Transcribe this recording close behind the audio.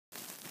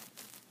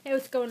Hey,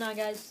 what's going on,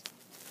 guys?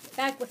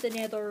 Back with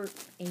another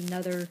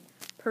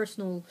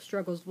personal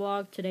struggles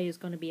vlog. Today is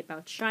going to be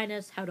about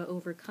shyness, how to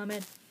overcome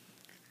it.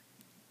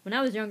 When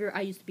I was younger, I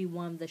used to be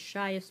one of the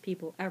shyest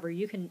people ever.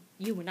 You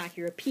would not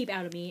hear a peep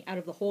out of me out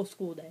of the whole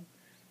school day.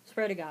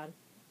 Swear to God.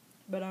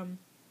 But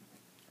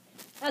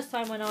as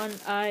time went on,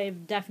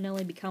 I've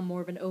definitely become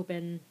more of an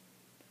open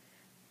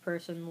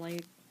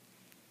person,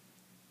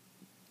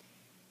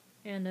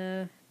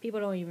 and people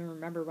don't even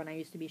remember when I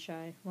used to be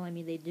shy. Well, I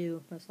mean, they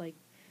do. But it's like,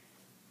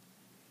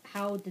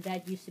 how did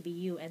that used to be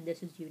you and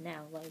this is you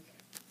now?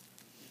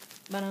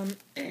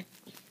 But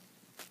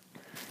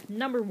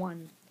number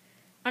one,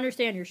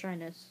 understand your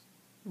shyness.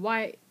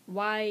 Why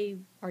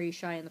are you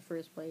shy in the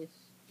first place?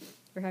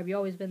 Or have you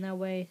always been that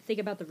way? Think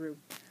about the root.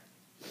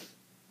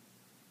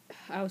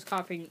 I was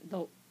coughing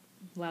the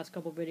last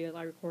couple videos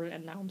I recorded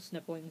and now I'm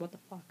sniffling. What the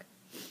fuck?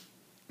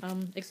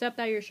 Accept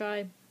that you're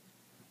shy.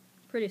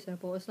 Pretty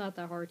simple. It's not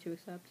that hard to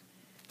accept.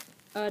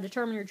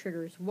 Determine your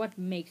triggers. What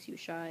makes you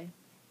shy?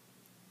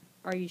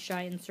 Are you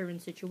shy in certain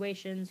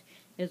situations?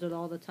 Is it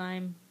all the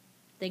time?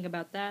 Think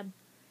about that.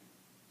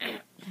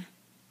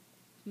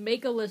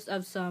 Make a list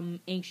of some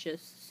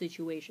anxious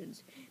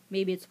situations.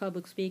 Maybe it's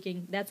public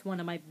speaking. That's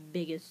one of my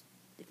biggest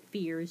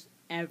fears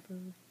ever.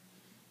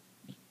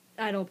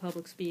 I don't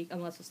public speak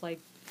unless it's like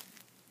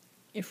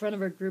in front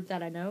of a group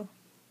that I know.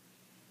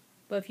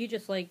 But if you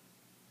just like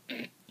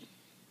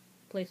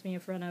place me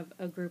in front of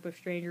a group of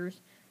strangers,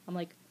 I'm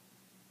like,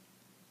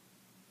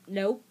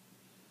 nope.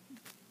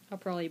 I'll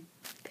probably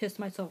piss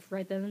myself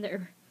right then and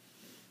there.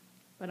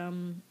 But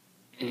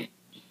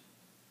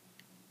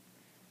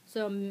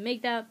so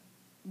make that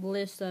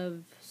list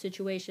of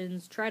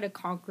situations. Try to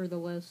conquer the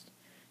list.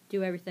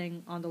 Do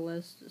everything on the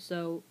list.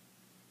 So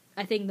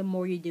I think the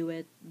more you do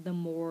it, the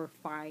more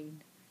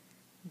fine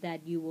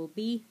that you will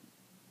be.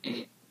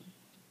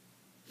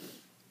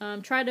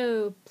 Try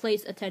to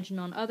place attention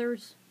on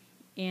others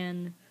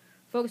and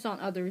focus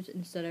on others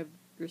instead of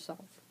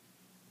yourself.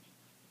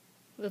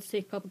 Let's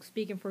take public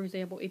speaking, for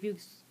example. If you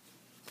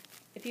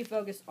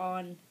focus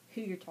on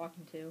who you're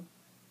talking to,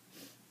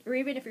 or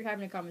even if you're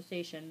having a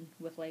conversation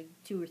with like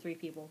 2 or 3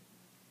 people,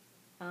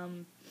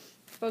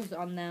 focus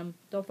on them.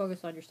 Don't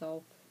focus on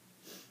yourself,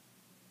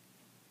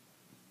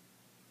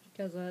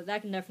 because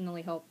that can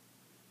definitely help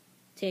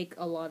take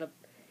a lot of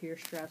your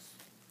stress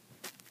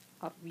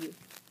off of you.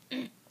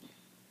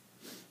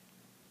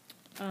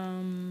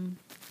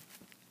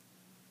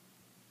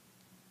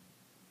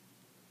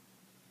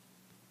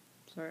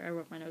 Sorry, I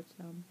wrote my notes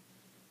down.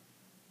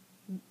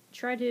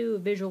 Try to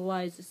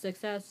visualize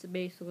success.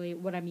 Basically,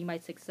 what I mean by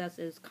success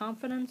is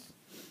confidence.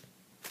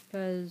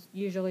 Because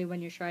usually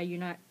when you're shy, you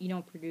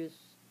don't produce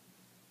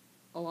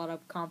a lot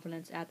of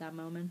confidence at that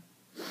moment.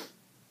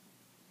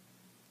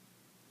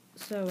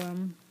 So,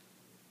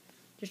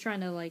 just trying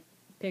to like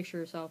picture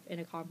yourself in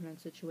a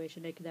confident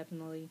situation. It could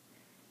definitely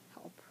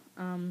help.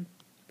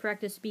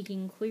 Practice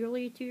speaking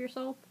clearly to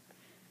yourself.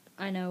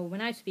 I know when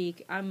I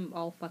speak, I'm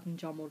all fucking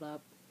jumbled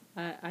up.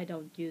 I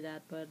don't do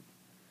that, but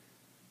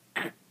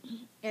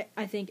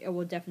I think it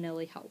will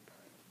definitely help.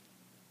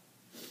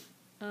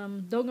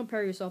 Don't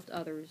compare yourself to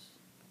others.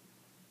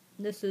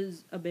 This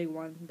is a big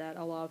one that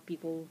a lot of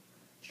people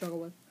struggle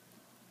with.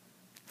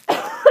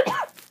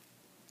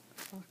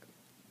 Fuck.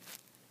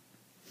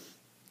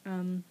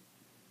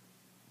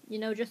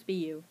 Just be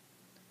you.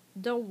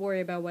 Don't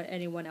worry about what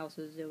anyone else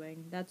is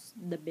doing. That's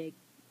the big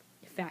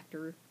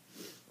factor.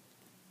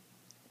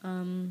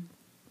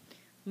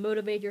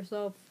 Motivate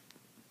yourself.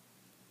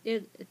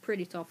 It's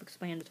pretty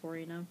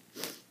self-explanatory,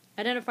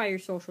 Identify your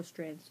social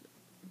strengths.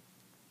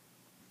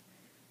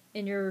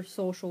 In your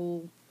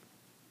social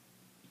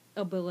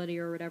ability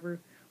or whatever,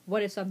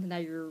 what is something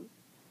that you're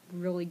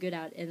really good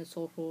at in a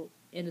social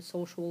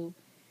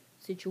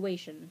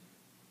situation?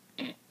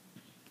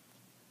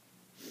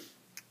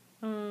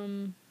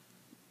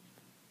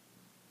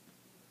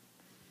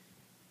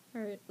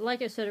 Alright,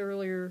 like I said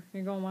earlier,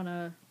 you're going to want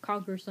to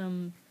conquer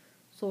some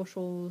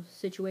social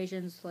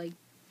situations. Like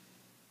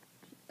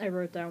I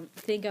wrote down,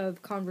 think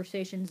of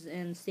conversations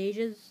in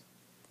stages.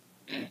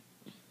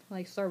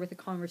 Like start with a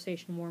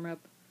conversation warm-up.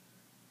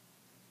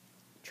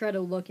 Try to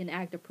look and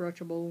act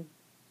approachable.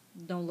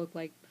 Don't look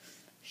like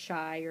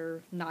shy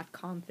or not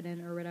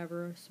confident or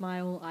whatever.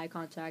 Smile, eye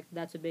contact,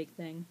 that's a big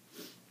thing.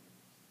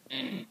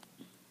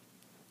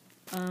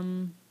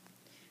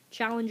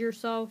 Challenge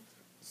yourself.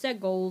 Set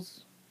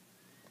goals.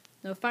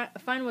 No,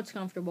 find what's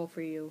comfortable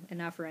for you and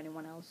not for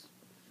anyone else.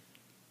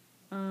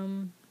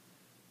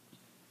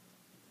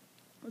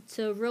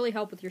 To really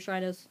help with your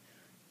shyness,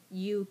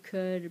 you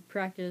could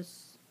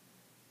practice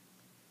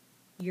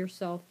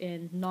yourself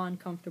in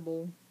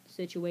non-comfortable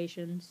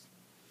situations.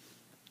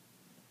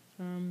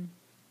 And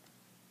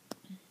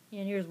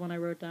here's one I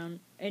wrote down.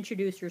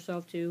 Introduce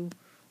yourself to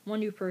one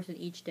new person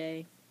each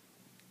day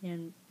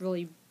and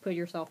really put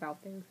yourself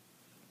out there.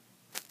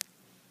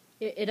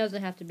 It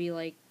doesn't have to be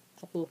like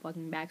a whole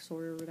fucking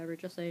backstory or whatever.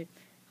 Just say,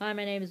 hi,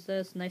 my name is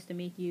this, nice to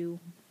meet you.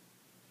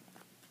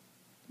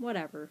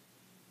 Whatever.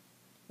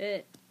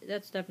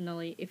 That's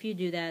definitely, if you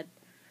do that,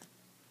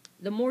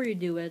 the more you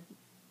do it,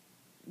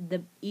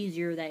 the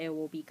easier that it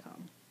will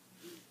become.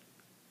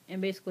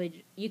 And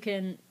basically, you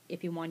can,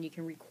 if you want, you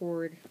can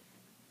record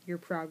your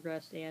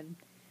progress and,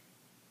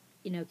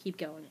 keep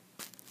going.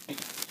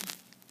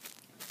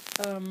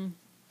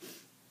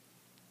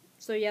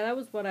 So yeah, that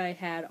was what I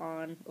had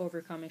on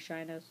overcoming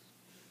shyness.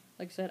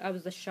 Like I said, I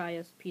was the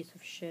shyest piece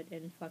of shit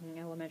in fucking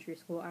elementary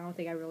school. I don't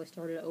think I really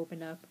started to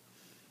open up.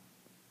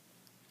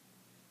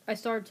 I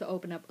started to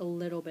open up a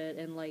little bit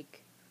in,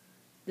 like,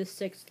 the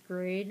 6th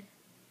grade.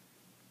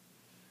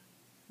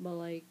 But,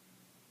 like,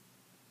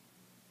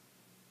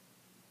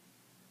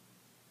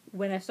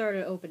 when I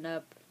started to open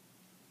up,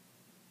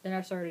 then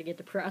I started to get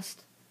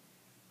depressed.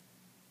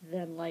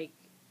 Then, like,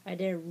 I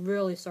didn't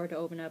really start to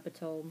open up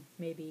until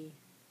maybe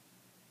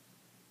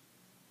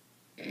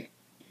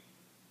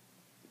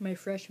my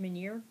freshman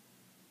year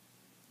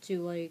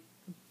to, like,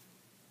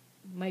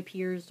 my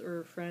peers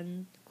or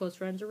close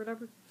friends or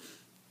whatever.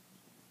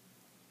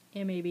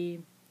 And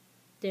maybe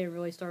didn't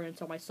really start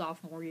until my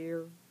sophomore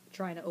year,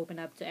 trying to open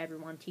up to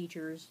everyone,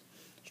 teachers,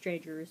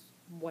 strangers,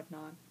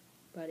 whatnot.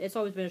 But it's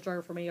always been a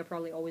struggle for me. It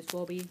probably always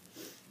will be.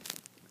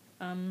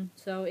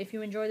 So if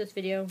you enjoyed this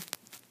video,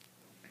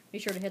 be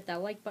sure to hit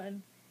that like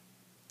button.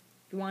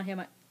 If you want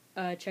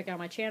to check out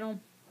my channel,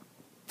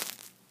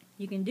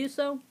 you can do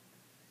so.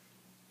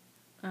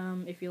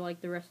 If you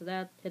like the rest of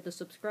that, hit the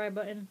subscribe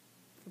button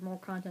for more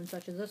content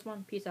such as this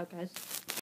one. Peace out, guys.